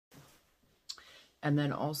And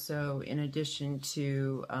then also, in addition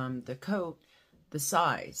to the coat, the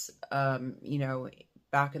size.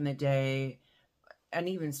 Back in the day, and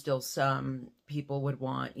even still, some people would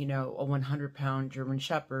want, a 100-pound German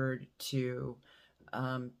Shepherd to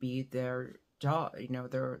be their dog,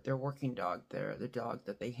 their working dog, the dog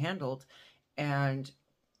that they handled. And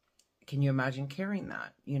can you imagine carrying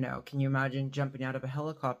that? Can you imagine jumping out of a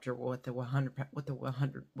helicopter with a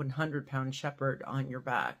 100-pound shepherd on your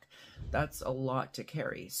back? That's a lot to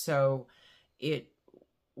carry. So it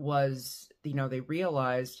was, they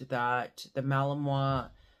realized that the Malinois,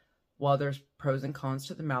 while there's pros and cons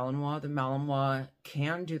to the Malinois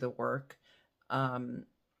can do the work, and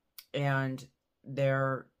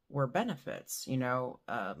there were benefits,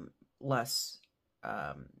 less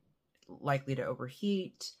likely to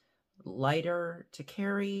overheat, lighter to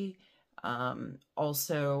carry.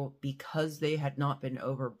 Also, because they had not been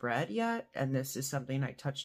overbred yet, and this is something I touched